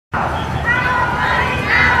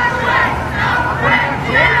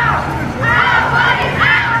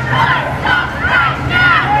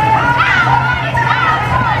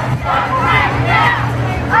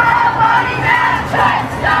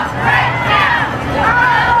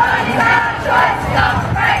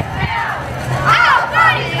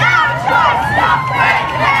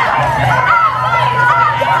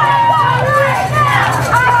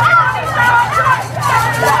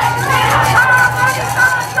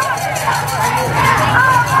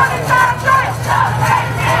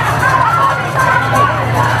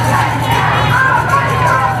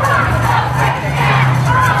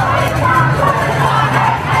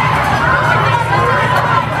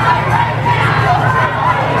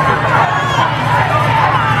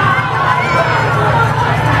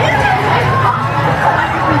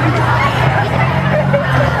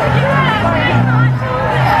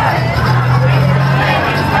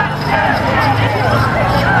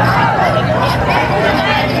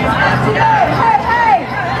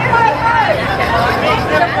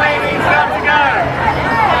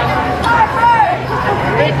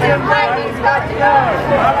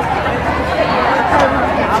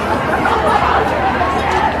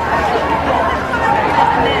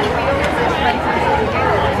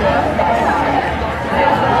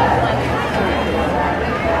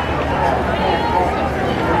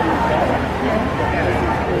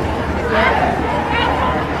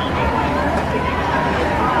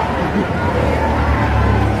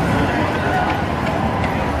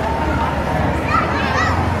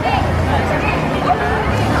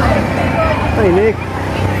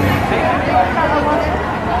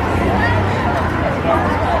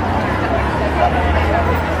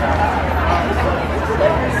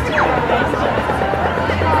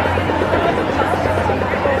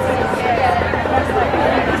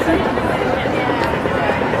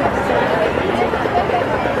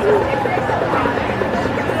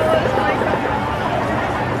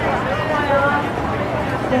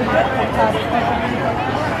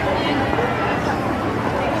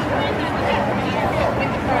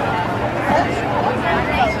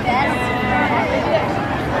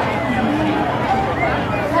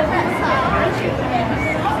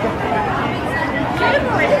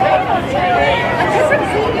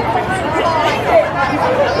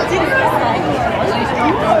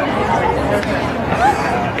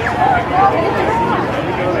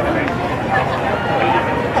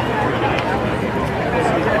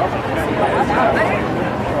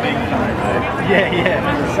Yeah,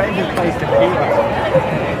 the safest place to be.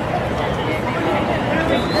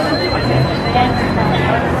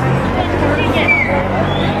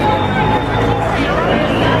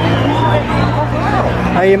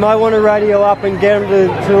 You might want to radio up and get them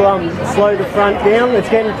to slow the front down. It's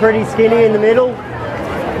getting pretty skinny in the middle.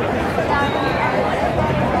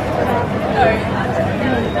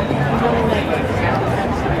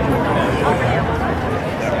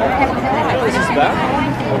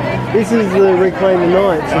 This is the Reclaim the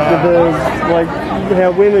Nights, like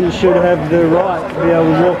how women should have the right to be able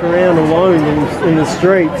to walk around alone in the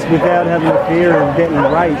streets without having the fear of getting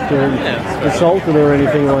raped or assaulted or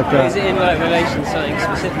anything like that. Is it in like relation to something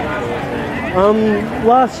specific?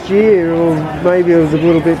 Last year, or maybe it was a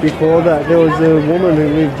little bit before that, there was a woman who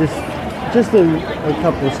lived just a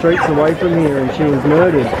couple of streets away from here, and she was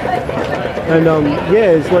murdered. And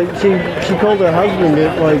yeah, it's like she called her husband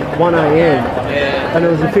at like 1 a.m. and it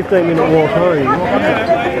was a 15-minute walk home.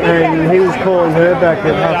 And he was calling her back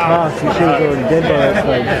at 5:30, and she was already dead by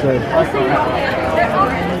that stage. So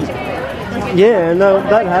yeah, and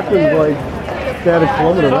that happened like about a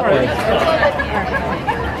kilometre that way.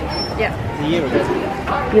 Yeah. A year ago.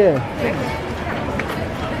 Yeah.